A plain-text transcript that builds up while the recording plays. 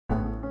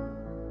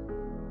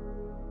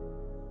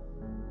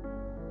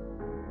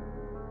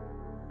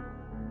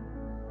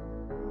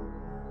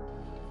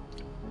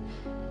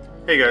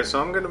Hey guys,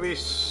 so I'm going to be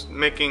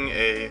making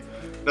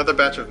another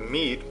batch of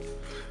mead.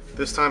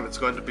 This time it's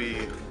going to be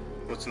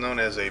what's known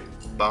as a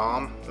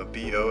BOMM, a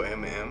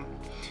B-O-M-M.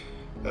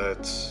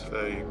 It's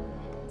a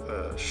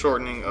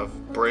shortening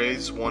of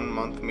Bray's 1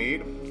 month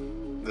mead.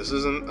 This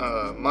isn't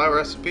my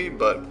recipe,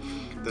 but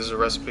this is a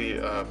recipe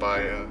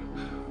by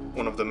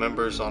one of the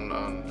members on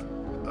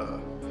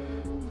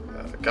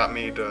Got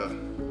Mead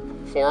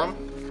forum.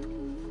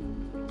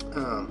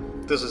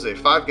 This is a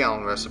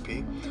 5-gallon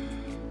recipe.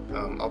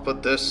 I'll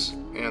put this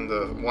and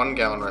the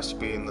 1-gallon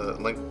recipe in the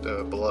link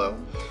below.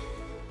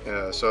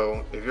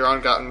 So if you're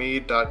on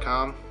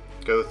gotmead.com,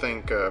 go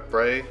thank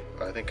Bray.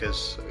 I think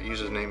his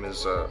username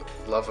is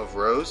Love of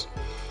Rose.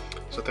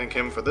 So thank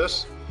him for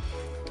this.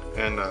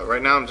 And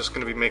right now I'm just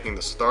going to be making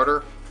the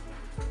starter,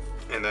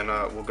 and then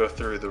we'll go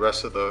through the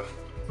rest of the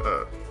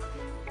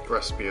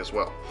recipe as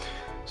well.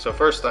 So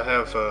first I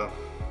have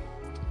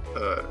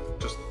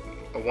just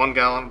a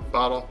 1-gallon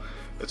bottle.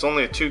 It's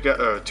only a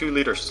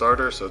 2-liter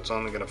starter, so it's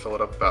only going to fill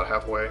it up about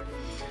halfway.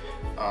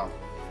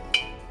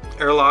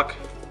 Airlock,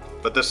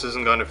 but this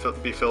isn't going to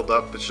be filled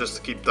up. It's just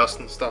to keep dust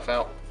and stuff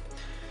out.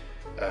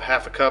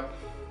 Half a cup,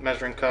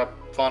 measuring cup,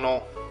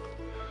 funnel,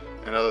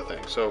 and other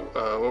things. So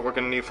what we're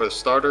going to need for the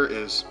starter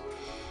is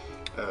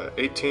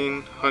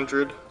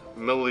 1,800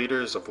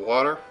 milliliters of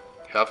water,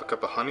 half a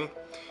cup of honey,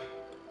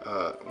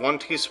 1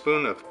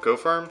 teaspoon of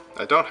GoFerm.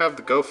 I don't have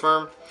the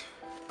GoFerm.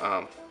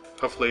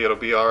 Hopefully it'll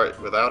be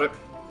alright without it.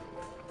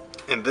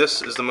 And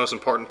this is the most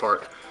important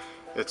part.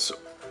 It's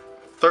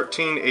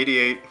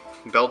 1388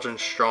 Belgian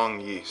strong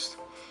yeast.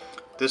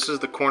 This is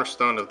the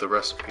cornerstone of the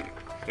recipe.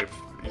 If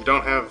you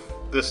don't have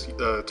this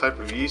type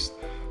of yeast,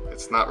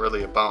 it's not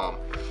really a bomb.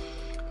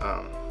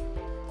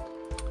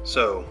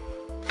 So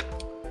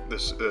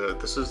this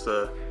is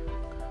the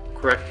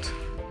correct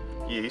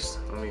yeast.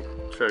 Let me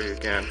show you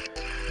again.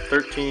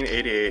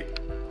 1388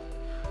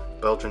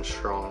 Belgian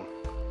strong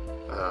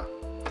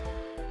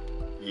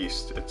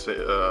yeast. It's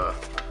a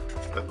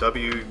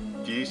W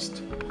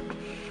yeast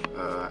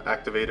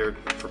activator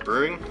for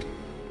brewing.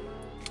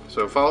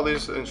 So follow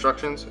these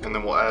instructions and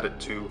then we'll add it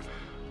to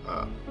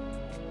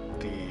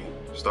the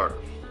starter.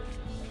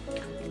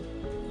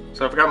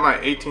 So I've got my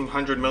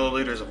 1,800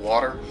 milliliters of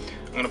water.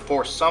 I'm going to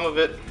pour some of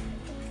it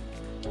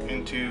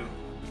into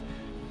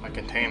my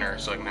container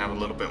so I can have a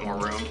little bit more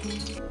room.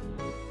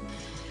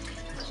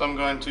 So I'm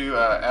going to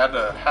add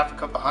a half a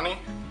cup of honey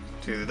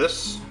to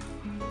this,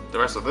 the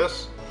rest of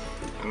this,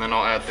 and then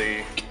I'll add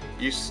the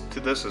yeast to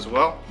this as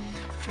well,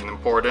 and then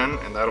pour it in,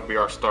 and that'll be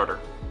our starter.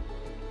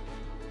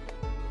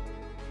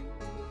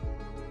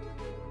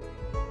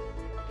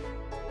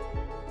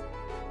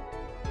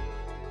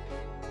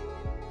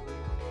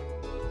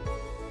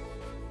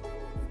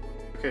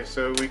 Okay,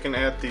 so we can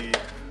add the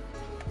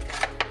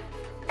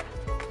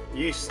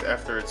yeast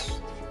after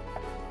it's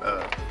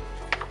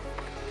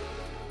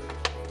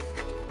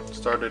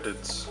started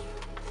its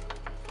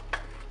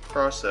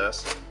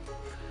process.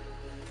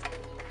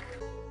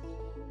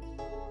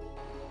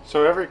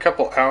 So every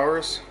couple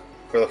hours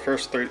for the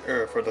first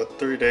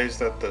 3 days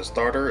that the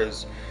starter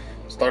is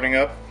starting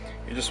up,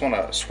 you just want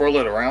to swirl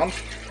it around,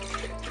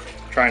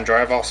 try and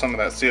drive off some of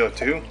that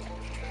CO2.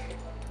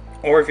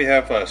 Or if you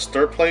have a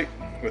stir plate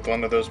with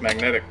one of those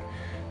magnetic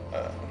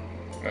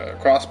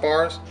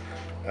crossbars,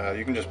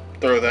 you can just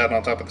throw that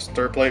on top of the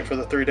stir plate for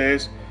the 3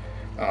 days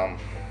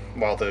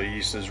while the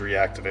yeast is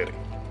reactivating.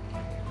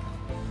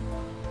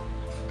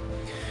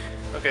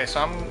 Okay, so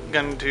I'm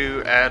going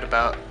to add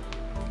about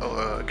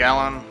a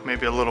gallon,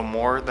 maybe a little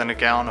more than a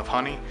gallon of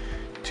honey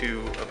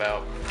to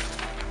about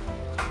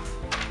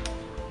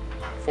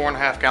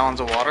 4.5 gallons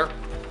of water.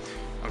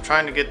 I'm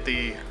trying to get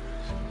the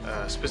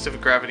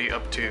specific gravity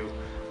up to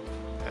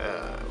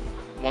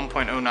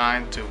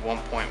 1.09 to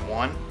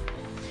 1.1,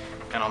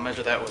 and I'll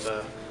measure that with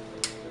a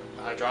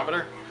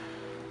hydrometer.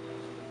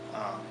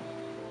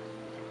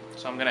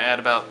 So I'm going to add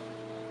about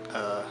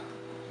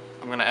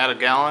I'm going to add a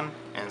gallon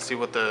and see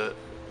what the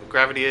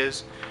gravity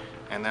is,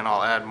 and then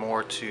I'll add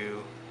more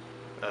to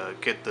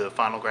get the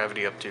final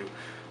gravity up to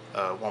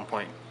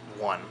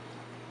 1.1.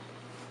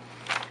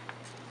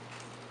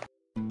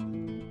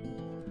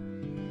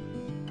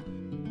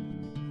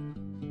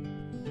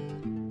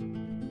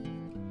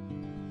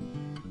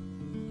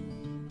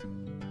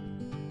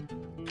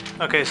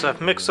 Okay, so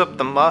I've mixed up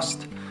the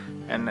must,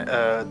 and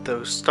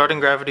the starting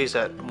gravity is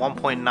at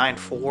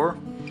 1.94,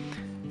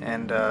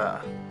 and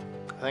I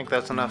think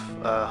that's enough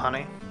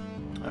honey.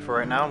 For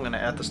right now, I'm going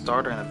to add the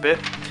starter in a bit.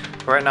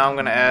 For right now, I'm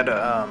going to add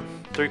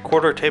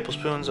 3/4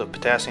 tablespoons of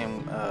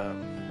potassium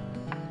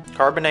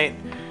carbonate,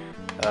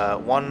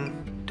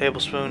 1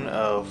 tablespoon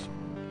of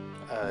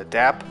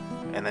DAP,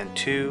 and then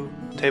 2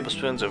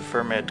 tablespoons of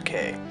Fermaid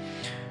K.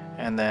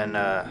 And then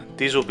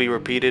these will be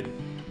repeated,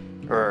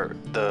 or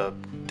the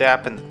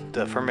DAP and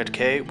the Fermaid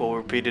K will be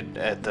repeated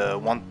at the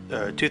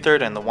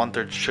 2/3 and the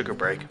 1/3 sugar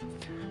break.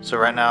 So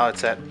right now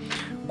it's at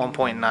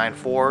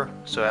 1.94,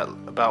 so at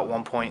about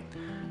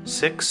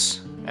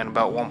 1.6 and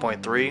about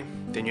 1.3,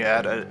 then you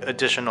add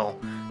additional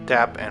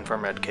DAP and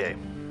Fermaid K.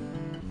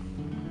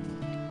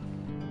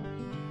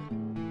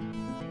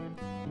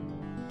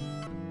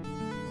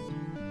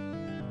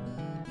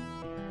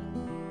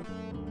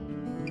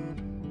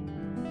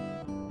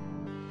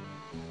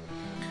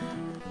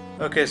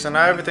 Okay, so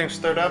now everything's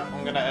stirred up.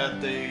 I'm gonna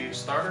add the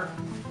starter.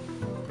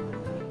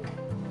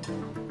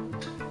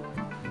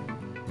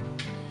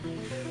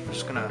 I'm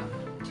just gonna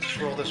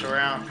swirl this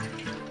around,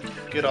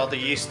 get all the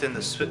yeast in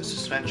the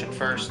suspension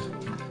first.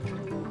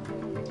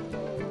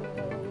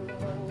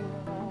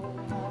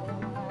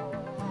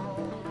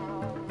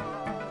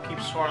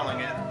 Keep swirling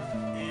it,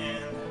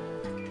 and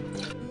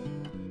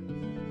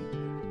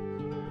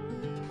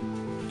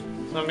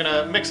so I'm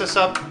gonna mix this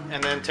up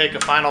and then take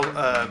a final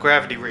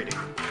gravity reading.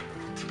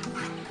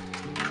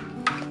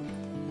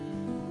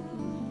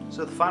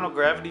 So the final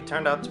gravity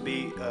turned out to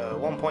be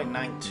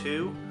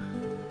 1.92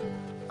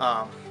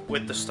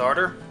 with the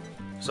starter.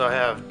 So I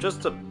have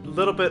just a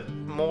little bit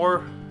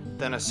more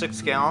than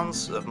 6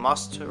 gallons of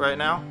must right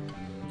now,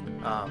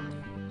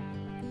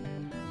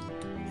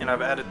 and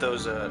I've added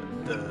those the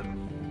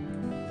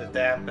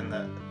DAP and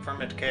the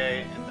Fermaid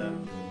K and the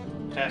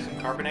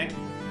potassium carbonate.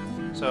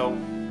 So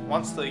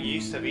once the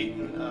yeast have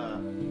eaten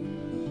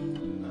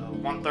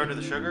 1/3 of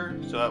the sugar,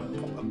 so at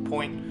a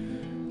point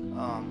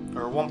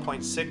or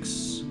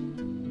 1.61,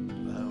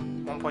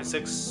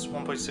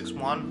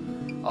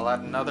 I'll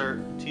add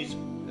another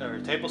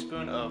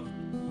tablespoon of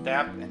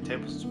DAP and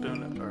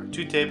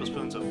 2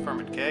 tablespoons of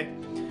Fermaid K,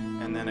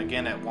 and then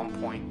again at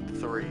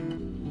 1.3.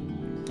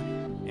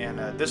 And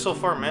this will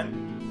ferment,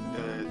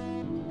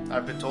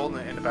 I've been told,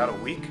 in about a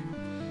week,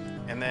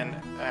 and then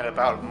at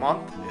about a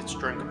month it's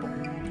drinkable.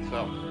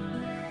 So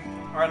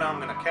right now I'm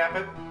going to cap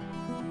it.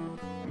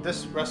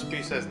 This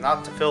recipe says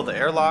not to fill the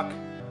airlock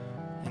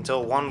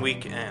until 1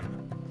 week in.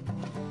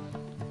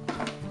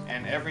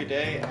 And every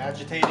day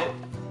agitate it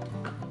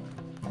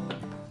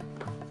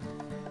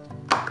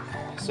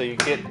so you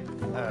get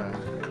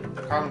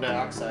the carbon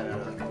dioxide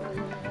out of it.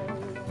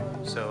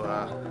 So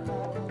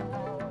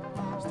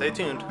stay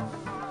tuned.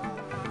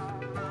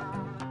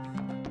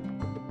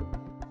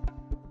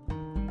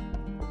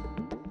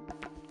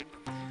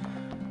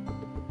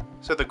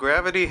 So the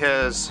gravity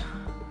has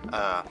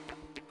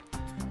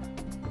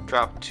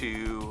dropped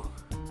to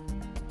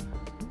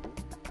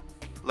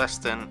less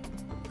than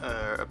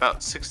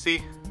about 60,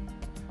 a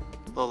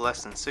little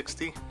less than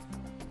 60,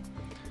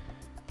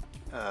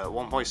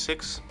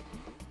 1.6.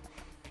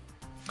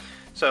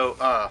 So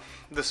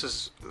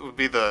this would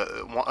be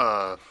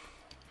the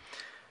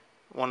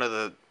one of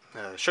the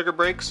sugar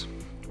breaks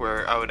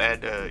where I would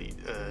add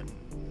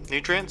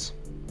nutrients.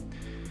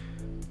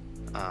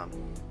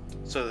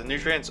 So the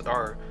nutrients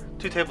are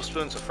 2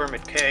 tablespoons of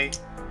Fermaid K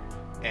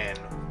and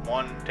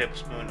 1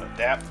 tablespoon of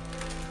DAP,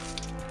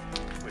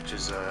 which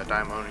is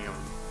diammonium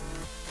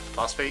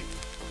phosphate.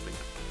 Let me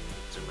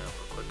zoom in real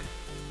quick.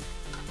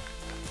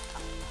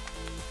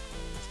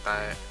 It's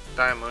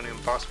diammonium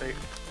phosphate.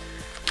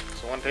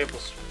 So 1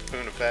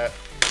 tablespoon of that,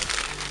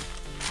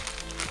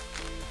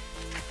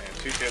 and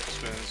 2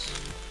 tablespoons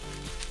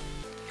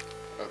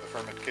of the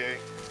Fermaid K,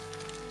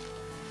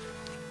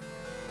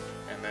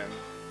 and then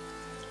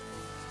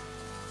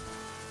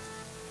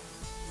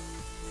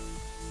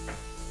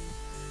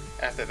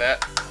after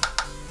that,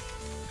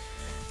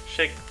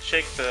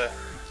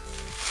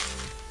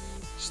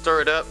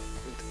 stir it up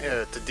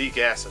to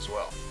degas as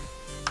well.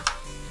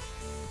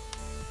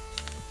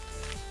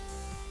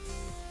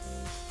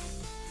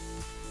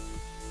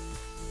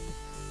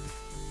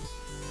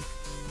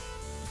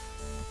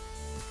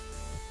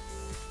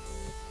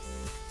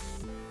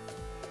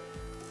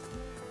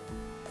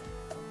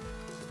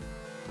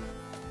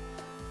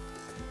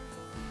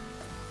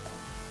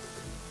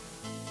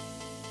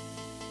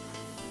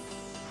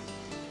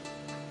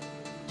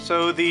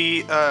 So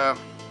the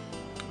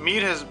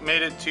mead has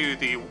made it to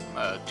the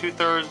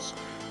 2/3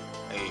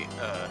 a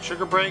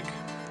sugar break.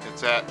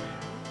 It's at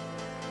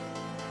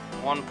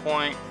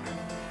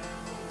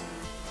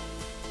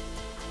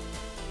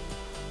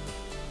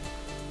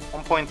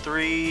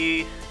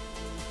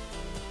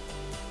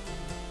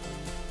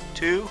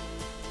 1.32,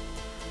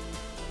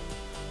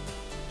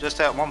 just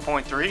at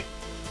 1.3.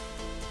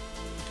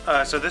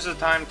 So this is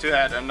time to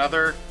add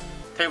another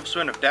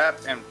tablespoon of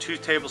DAP and 2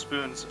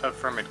 tablespoons of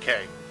Fermaid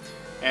K.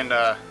 And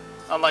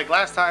unlike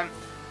last time,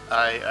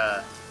 I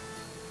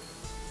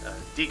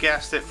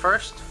degassed it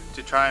first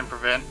to try and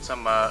prevent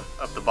some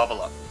of the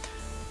bubble up.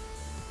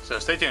 So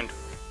stay tuned.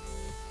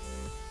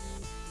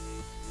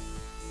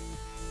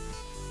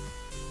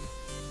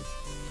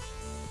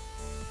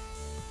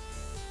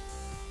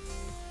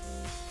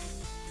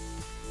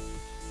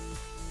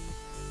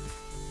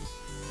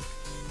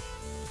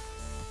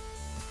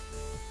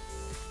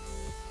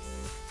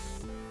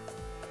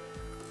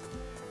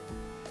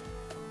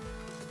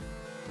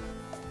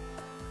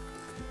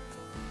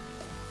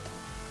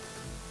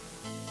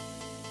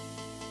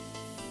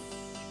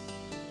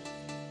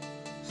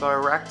 So I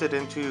racked it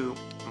into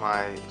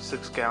my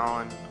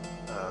 6-gallon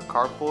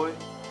carboy,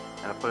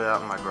 and I put it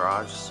out in my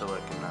garage so I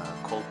can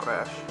cold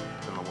crash.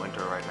 It's in the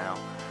winter right now.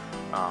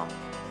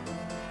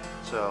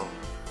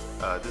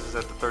 This is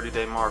at the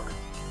 30-day mark.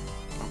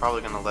 I'm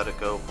probably going to let it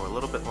go for a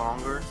little bit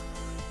longer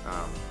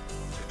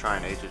to try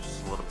and age it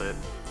just a little bit,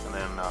 and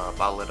then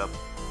bottle it up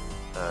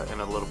in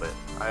a little bit.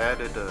 I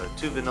added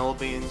 2 vanilla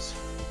beans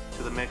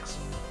to the mix,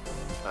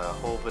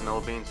 whole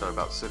vanilla beans are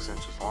about 6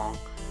 inches long,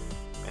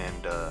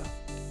 and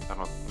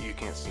you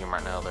can't see them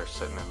right now, they're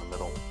sitting in the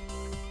middle.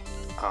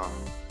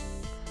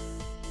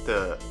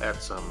 To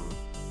add some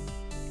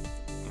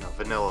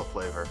vanilla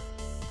flavor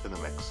to the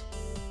mix.